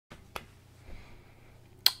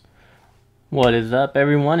What is up,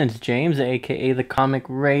 everyone? It's James, aka the Comic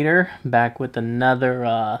Raider, back with another,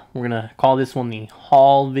 we're gonna call this one the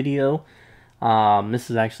haul video. This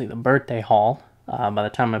is actually the birthday haul. By the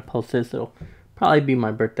time I post this, it'll probably be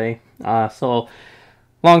my birthday. So,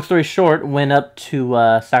 long story short, went up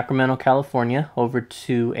to Sacramento, California, over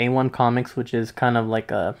to A1 Comics, which is kind of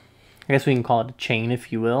like a, I guess we can call it a chain,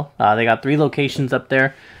 if you will. They got 3 locations up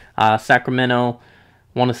there. Sacramento,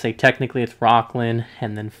 want to say technically it's Rockland,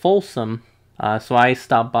 and then Folsom. So I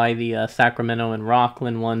stopped by the Sacramento and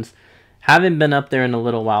Rockland ones. Haven't been up there in a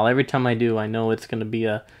little while. Every time I do, I know it's going to be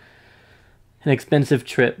an expensive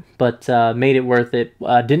trip, but made it worth it.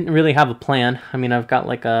 Didn't really have a plan. I mean, I've got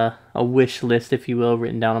like a wish list, if you will,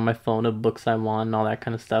 written down on my phone of books I want and all that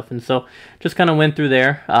kind of stuff. And so just kind of went through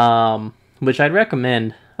there, which I'd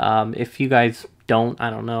recommend if you guys don't.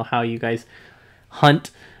 I don't know how you guys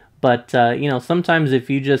hunt, but you know, sometimes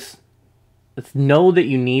if you just know that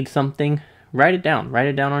you need something, write it down. Write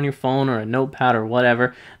it down on your phone or a notepad or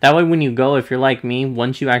whatever. That way when you go, if you're like me,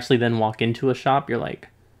 once you actually then walk into a shop, you're like,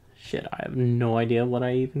 shit, I have no idea what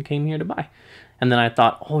I even came here to buy. And then I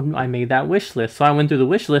thought, oh, I made that wish list. So I went through the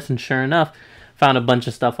wish list and sure enough, found a bunch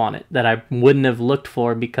of stuff on it that I wouldn't have looked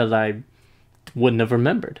for because I wouldn't have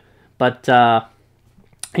remembered. But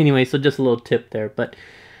anyway, so just a little tip there. But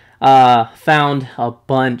found a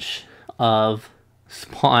bunch of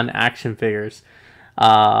Spawn action figures.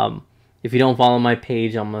 If you don't follow my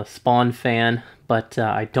page, I'm a Spawn fan, but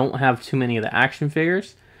I don't have too many of the action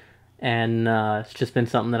figures, and it's just been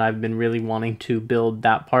something that I've been really wanting to build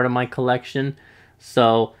that part of my collection.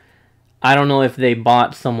 So I don't know if they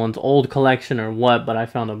bought someone's old collection or what, but I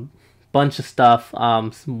found a bunch of stuff.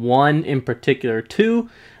 One in particular, 2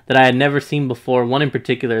 that I had never seen before. One in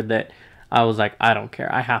particular that I was like, I don't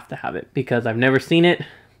care, I have to have it because I've never seen it.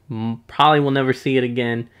 Probably will never see it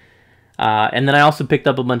again. And then I also picked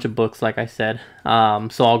up a bunch of books, like I said.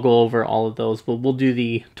 So I'll go over all of those. But we'll do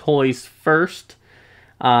the toys first.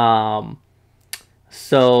 So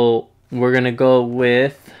we're going to go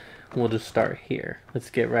with, we'll just start here.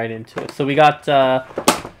 Let's get right into it. So we got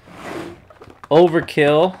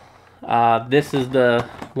Overkill. This is the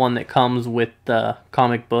one that comes with the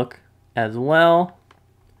comic book as well.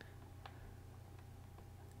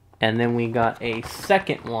 And then we got a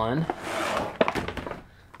second one.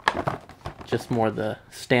 Just more the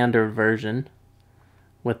standard version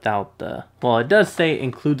without the, well, it does say it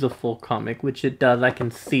includes a full comic, which it does. I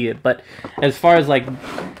can see it. But as far as like,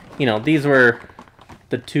 you know, these were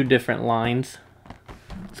the 2 different lines.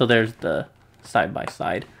 So there's the side by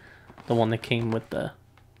side, the one that came with the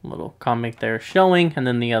little comic there showing, and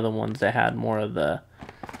then the other ones that had more of the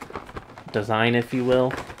design, if you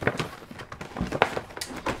will.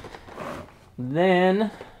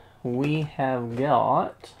 Then we have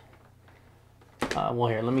got, well,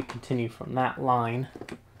 here, let me continue from that line.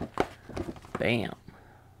 Bam.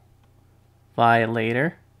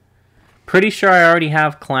 Violator. Pretty sure I already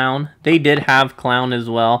have Clown. They did have Clown as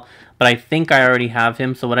well, but I think I already have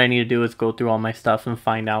him, so what I need to do is go through all my stuff and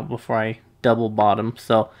find out before I double bottom.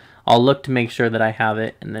 So I'll look to make sure that I have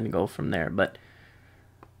it and then go from there, but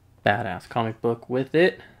badass comic book with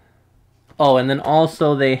it. Oh, and then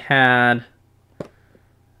also they had,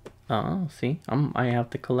 oh, see, I have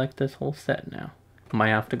to collect this whole set now. Might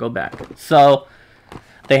have to go back. So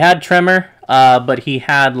they had Tremor, but he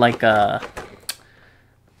had like 2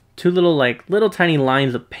 little tiny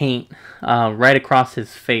lines of paint right across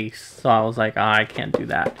his face. So I was like, I can't do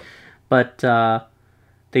that. But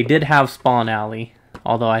they did have Spawn Alley.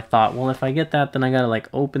 Although I thought, well, if I get that, then I gotta like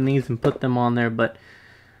open these and put them on there. But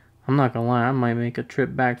I'm not gonna lie, I might make a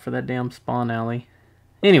trip back for that damn Spawn Alley.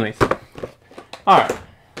 Anyways, all right.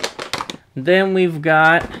 Then we've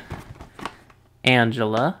got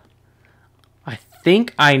Angela. I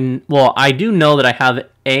think well, I do know that I have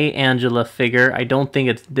a Angela figure. I don't think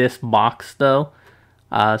it's this box though.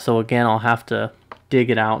 So again, I'll have to dig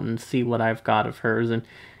it out and see what I've got of hers. And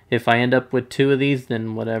if I end up with 2 of these,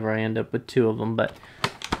 then whatever, I end up with 2 of them. But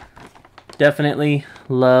definitely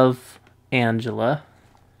love Angela.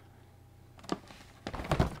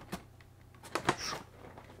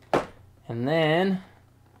 And then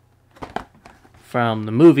from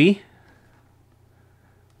the movie,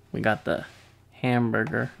 we got the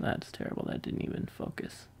hamburger. That's terrible. That didn't even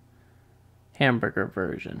focus. Hamburger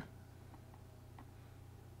version.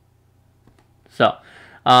 So,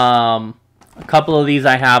 a couple of these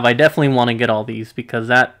I have. I definitely want to get all these because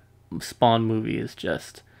that Spawn movie is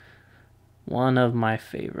just one of my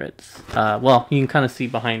favorites. Well, you can kind of see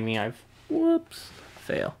behind me. Whoops,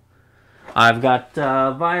 fail. I've got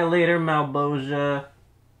Violator, Malboja,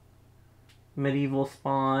 Medieval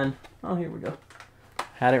Spawn. Oh, here we go.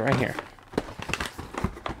 Had it right here.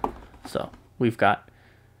 So we've got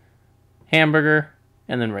hamburger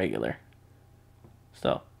and then regular.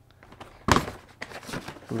 So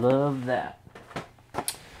love that.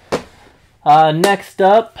 Next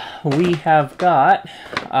up, we have got,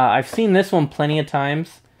 I've seen this one plenty of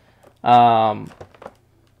times, but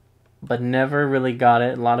never really got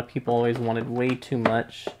it. A lot of people always wanted way too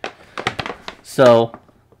much. So,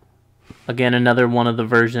 again, another one of the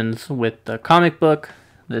versions with the comic book.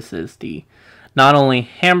 This is the not only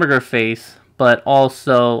hamburger face, but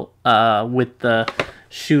also with the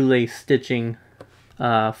shoelace stitching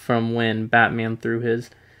from when Batman threw his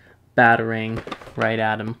batarang right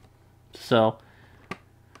at him. So,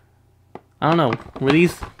 I don't know. Were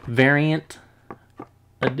these variant?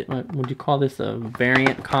 Would you call this a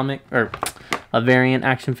variant comic or a variant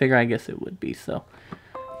action figure? I guess it would be. So,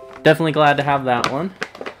 definitely glad to have that one.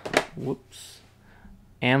 Whoops.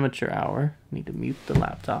 Amateur hour. Need to mute the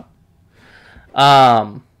laptop.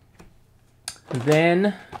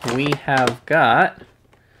 Then we have got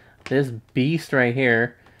this beast right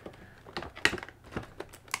here.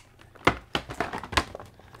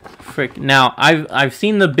 Now, I've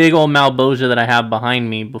seen the big old Malboja that I have behind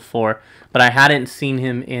me before, but I hadn't seen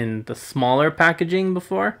him in the smaller packaging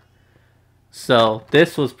before. So,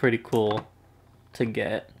 this was pretty cool to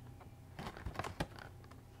get.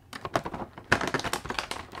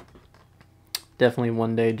 Definitely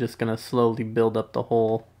one day just gonna slowly build up the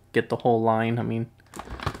whole, get the whole line. I mean,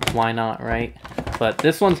 why not, right? But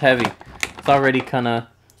this one's heavy. It's already kind of,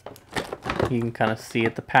 you can kind of see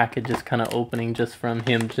it. The package is kind of opening just from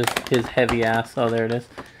him, just his heavy ass. Oh, there it is.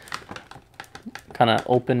 Kind of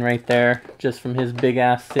open right there, just from his big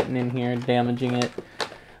ass sitting in here, damaging it.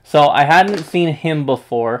 So I hadn't seen him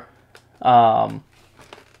before. Oh,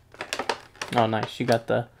 nice. You got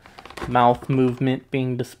the mouth movement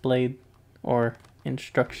being displayed, or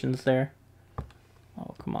instructions there.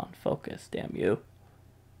 Oh, come on, focus, damn you.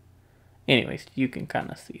 Anyways, you can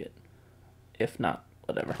kind of see it. If not,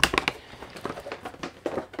 whatever.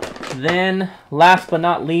 Then, last but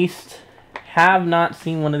not least, have not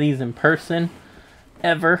seen one of these in person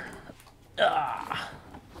ever.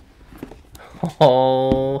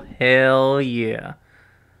 Oh, hell yeah.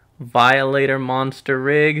 Violator monster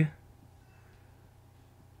rig.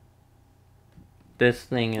 This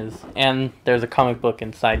thing is, and there's a comic book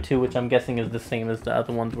inside too, which I'm guessing is the same as the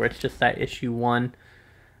other ones, where it's just that issue 1.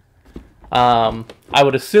 I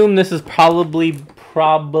would assume this has probably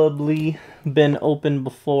been opened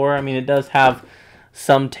before. I mean, it does have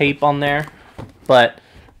some tape on there, but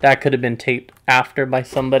that could have been taped after by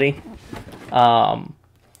somebody, or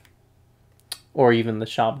even the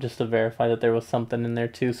shop, just to verify that there was something in there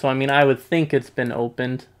too. So I mean, I would think it's been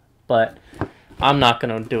opened, but I'm not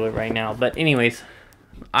gonna do it right now. But anyways,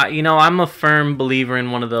 I'm a firm believer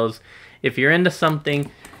in one of those. If you're into something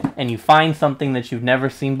and you find something that you've never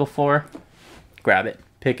seen before, grab it,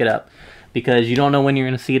 pick it up, because you don't know when you're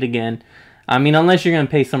gonna see it again. I mean, unless you're gonna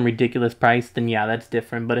pay some ridiculous price, then yeah, that's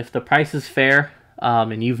different. But if the price is fair,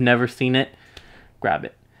 and you've never seen it, grab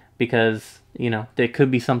it, because there could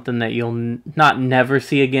be something that you'll not never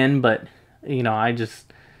see again. But I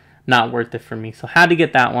just, not worth it for me. So had to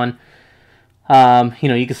get that one.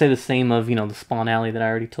 You could say the same of, the Spawn Alley that I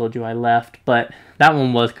already told you I left, but that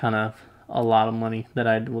one was kind of a lot of money that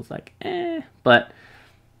I was like, eh. But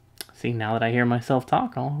see, now that I hear myself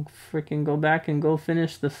talk, I'll freaking go back and go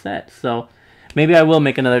finish the set. So maybe I will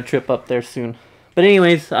make another trip up there soon. But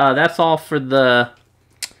anyways, that's all for the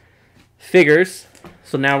figures.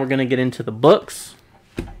 So now we're going to get into the books.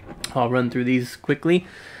 I'll run through these quickly.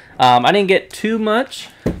 I didn't get too much,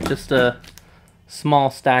 just a small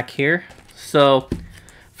stack here. So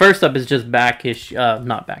first up is just back issue,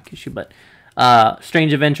 not back issue, but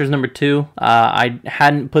Strange Adventures #2. I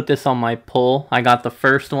hadn't put this on my pull. I got the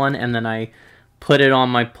first one and then I put it on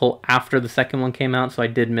my pull after the second one came out, so I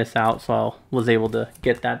did miss out, so I was able to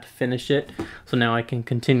get that to finish it. So now I can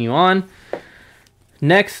continue on.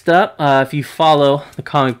 Next up, if you follow the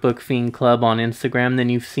Comic Book Fiend Club on Instagram, then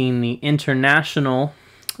you've seen the international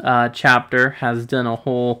chapter has done a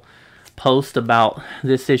whole post about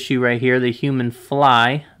this issue right here, The Human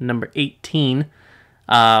Fly, number 18,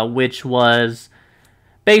 which was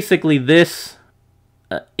basically this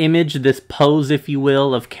image, this pose, if you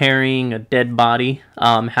will, of carrying a dead body,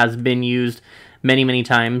 has been used many, many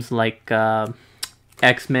times, like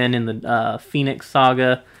X-Men in the Phoenix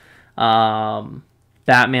Saga.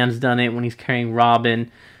 Batman's done it when he's carrying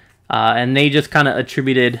Robin. And they just kind of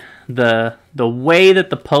attributed the way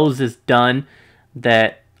that the pose is done,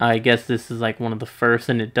 that I guess this is like one of the first,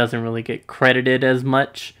 and it doesn't really get credited as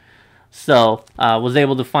much. So was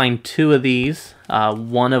able to find 2 of these,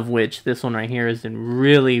 one of which, this one right here, is in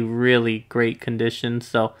really, really great condition.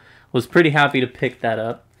 So was pretty happy to pick that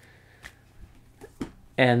up.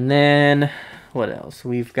 And then what else?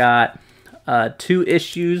 We've got 2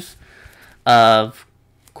 issues of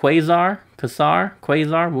Quasar.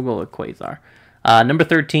 We'll go with Quasar. Number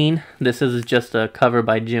 13. This is just a cover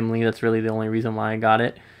by Jim Lee. That's really the only reason why I got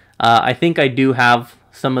it. I think I do have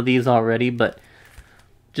some of these already, but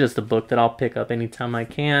just a book that I'll pick up anytime I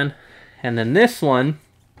can. And then this one,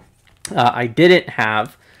 I didn't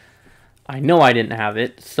have. I know I didn't have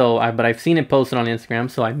it, but I've seen it posted on Instagram,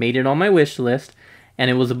 so I made it on my wish list. And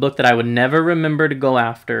it was a book that I would never remember to go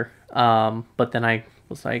after. But then I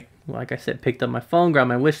was like I said, picked up my phone, grabbed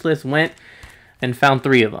my wish list, went, and found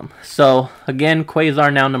 3 of them. So again,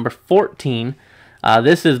 Quasar now number 14.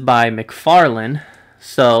 This is by McFarlane.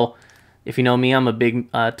 So if you know me, I'm a big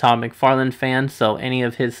Todd McFarlane fan. So any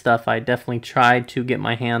of his stuff I definitely tried to get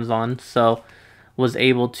my hands on. So was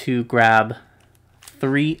able to grab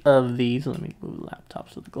 3 of these. Let me move the laptop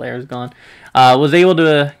so the glare is gone. Was able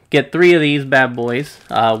to get 3 of these bad boys.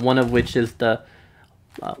 One of which is the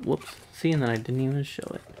whoops. See, and then I didn't even show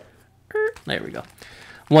it. There we go.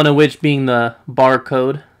 One of which being the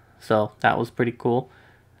barcode. So that was pretty cool.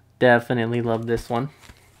 Definitely love this one.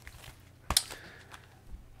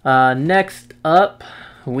 Next up,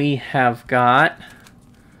 we have got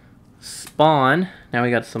Spawn. Now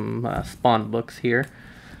we got some Spawn books here.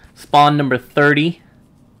 Spawn number 30.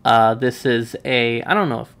 This is a, I don't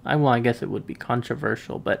know if, well, I guess it would be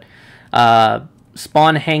controversial, but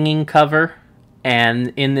Spawn hanging cover.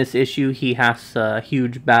 And in this issue, he has a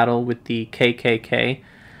huge battle with the KKK.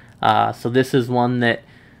 So this is one that,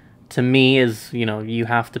 to me, is, you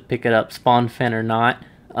have to pick it up, Spawn fan or not.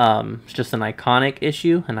 It's just an iconic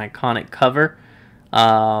issue, an iconic cover.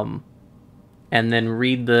 And then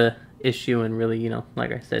read the issue and really,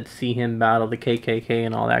 like I said, see him battle the KKK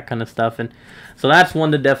and all that kind of stuff. And so that's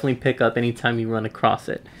one to definitely pick up anytime you run across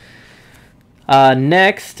it.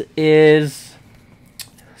 Next is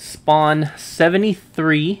Spawn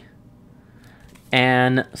 73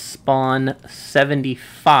 and Spawn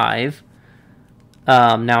 75.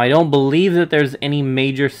 Now, I don't believe that there's any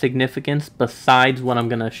major significance besides what I'm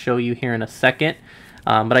going to show you here in a second,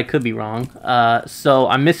 but I could be wrong. So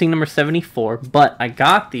I'm missing number 74, but I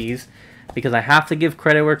got these because I have to give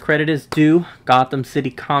credit where credit is due. Gotham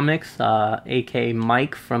City Comics, aka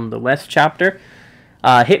Mike from the West chapter,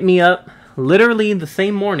 hit me up literally the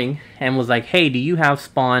same morning and was like, hey, do you have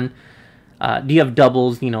Spawn, do you have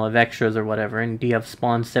doubles, of extras or whatever, and do you have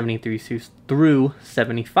Spawn 73 through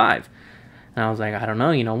 75? And I was like, I don't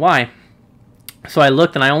know, why? So I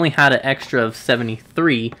looked and I only had an extra of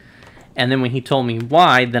 73, and then when he told me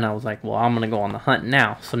why, then I was like, well, I'm going to go on the hunt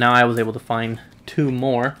now. So now I was able to find 2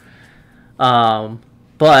 more.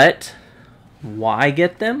 But why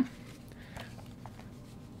get them?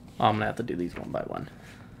 I'm going to have to do these one by one.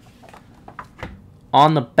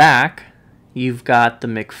 On the back, you've got the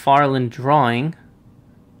McFarlane drawing.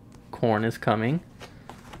 Corn is coming.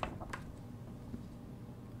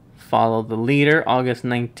 Follow the Leader, August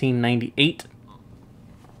 1998.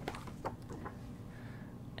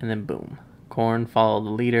 And then boom. Corn, Follow the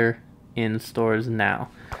Leader, in stores now.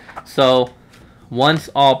 So once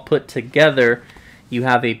all put together, you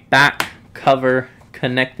have a back cover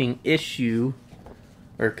connecting issue,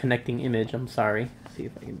 or connecting image, I'm sorry. Let's see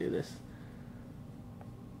if I can do this.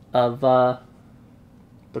 Of the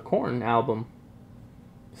Korn album.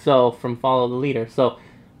 So from Follow the Leader. So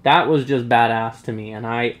that was just badass to me, and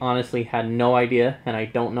I honestly had no idea, and I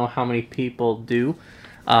don't know how many people do.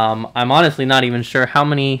 I'm honestly not even sure how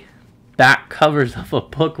many back covers of a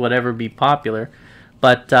book would ever be popular.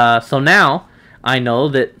 But so now I know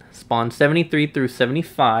that Spawn 73 through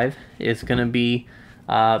 75 is going to be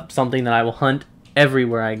something that I will hunt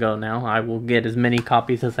everywhere I go now. I will get as many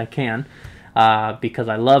copies as I can. Because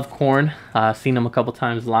I love Korn, seen him a couple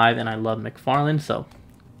times live, and I love McFarlane, so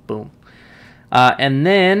boom. And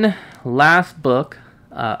then, last book,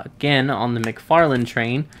 again on the McFarlane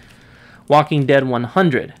train, Walking Dead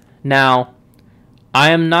 100. Now,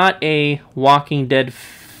 I am not a Walking Dead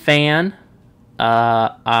fan.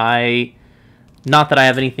 Not that I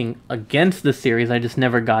have anything against the series, I just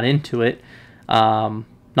never got into it. Not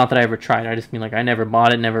that I ever tried, I just mean like I never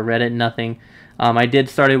bought it, never read it, nothing. I did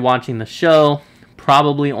started watching the show,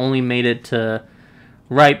 probably only made it to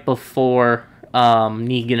right before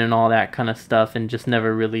Negan and all that kind of stuff, and just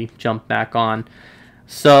never really jumped back on.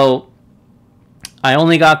 So I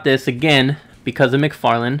only got this again because of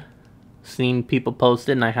McFarlane. Seen people post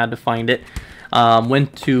it and I had to find it.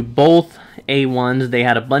 Went to both A1s. They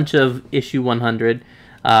had a bunch of issue 100.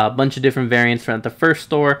 A bunch of different variants from at the first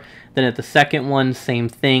store. Then at the second one, same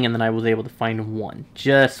thing, and then I was able to find one.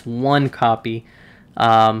 Just one copy.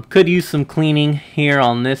 Could use some cleaning here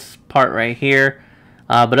on this part right here.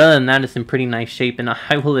 But other than that, it's in pretty nice shape. And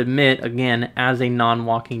I will admit, again, as a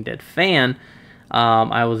non-Walking Dead fan,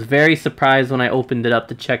 I was very surprised when I opened it up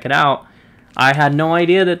to check it out. I had no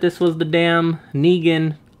idea that this was the damn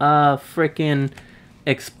Negan frickin'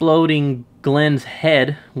 exploding Glenn's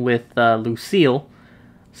head with Lucille.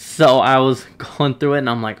 So I was going through it and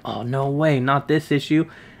I'm like, oh, no way, not this issue.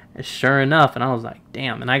 And sure enough, and I was like,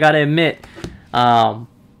 damn. And I gotta admit, the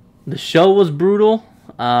show was brutal,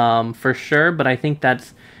 for sure, but I think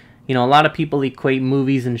that's, you know, a lot of people equate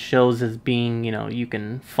movies and shows as being, you know, you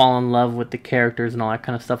can fall in love with the characters and all that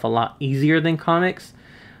kind of stuff a lot easier than comics.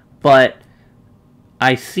 But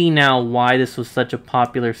I see now why this was such a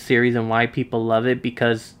popular series and why people love it,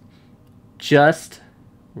 because just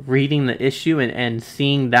reading the issue and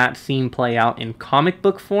seeing that scene play out in comic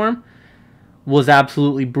book form was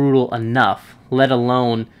absolutely brutal enough, let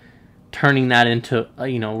alone turning that into,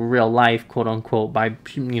 you know, real life, quote unquote, by,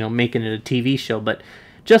 you know, making it a TV show. But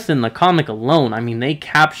just in the comic alone, I mean, they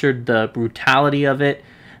captured the brutality of it,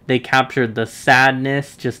 they captured the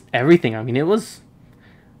sadness, just everything. I mean, it was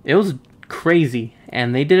crazy,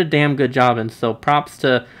 and they did a damn good job. And so props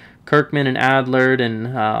to Kirkman and Adler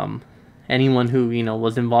and anyone who, you know,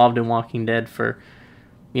 was involved in Walking Dead for,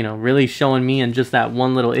 you know, really showing me in just that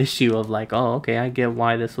one little issue of like, oh, okay, I get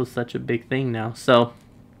why this was such a big thing now. So,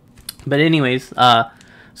 but anyways,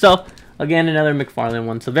 so again, another McFarlane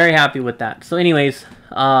one. So very happy with that. So anyways,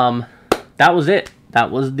 that was it. That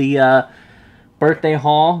was the birthday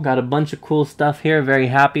haul. Got a bunch of cool stuff here. Very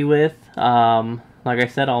happy with. Like I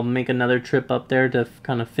said, I'll make another trip up there to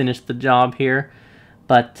kind of finish the job here.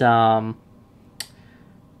 But yeah,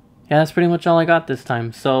 that's pretty much all I got this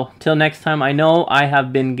time. So, till next time, I know I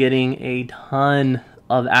have been getting a ton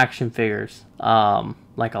of action figures.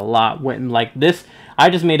 Like a lot. Like this, I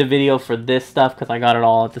just made a video for this stuff because I got it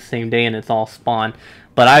all at the same day and it's all spawned.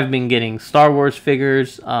 But I've been getting Star Wars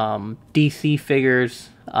figures, DC figures.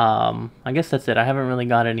 I guess that's it. I haven't really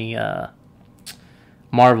got any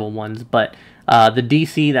Marvel ones. But the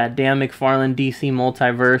DC, that damn McFarlane DC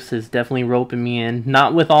multiverse is definitely roping me in.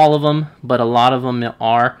 Not with all of them, but a lot of them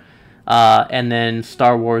are. And then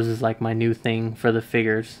Star Wars is like my new thing for the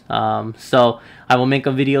figures. So I will make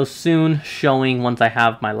a video soon showing, once I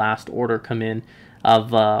have my last order come in,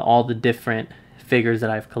 of all the different figures that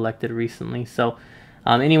I've collected recently. So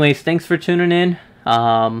anyways, thanks for tuning in.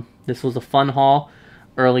 This was a fun haul,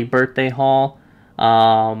 early birthday haul.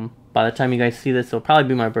 By the time you guys see this, it'll probably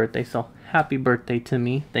be my birthday, so happy birthday to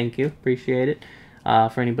me. Thank you, appreciate it,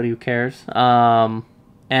 for anybody who cares.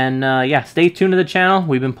 Yeah, stay tuned to the channel.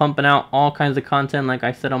 We've been pumping out all kinds of content, like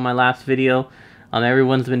I said on my last video.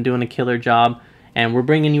 Everyone's been doing a killer job, and we're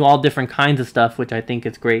bringing you all different kinds of stuff, which I think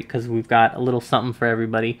is great because we've got a little something for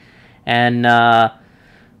everybody. And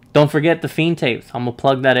don't forget the Fiend tapes. I'm gonna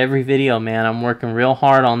plug that every video, man. I'm working real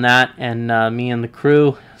hard on that, and me and the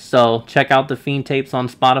crew. So check out the Fiend tapes on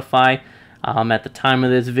Spotify. At the time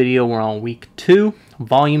of this video, we're on week 2,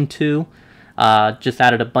 volume 2. Just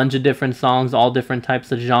added a bunch of different songs, all different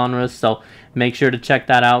types of genres, so make sure to check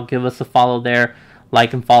that out. Give us a follow there,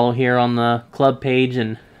 like and follow here on the club page,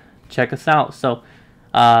 and check us out. So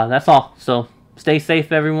that's all. So stay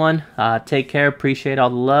safe, everyone. Take care. Appreciate all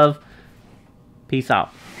the love. Peace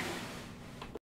out.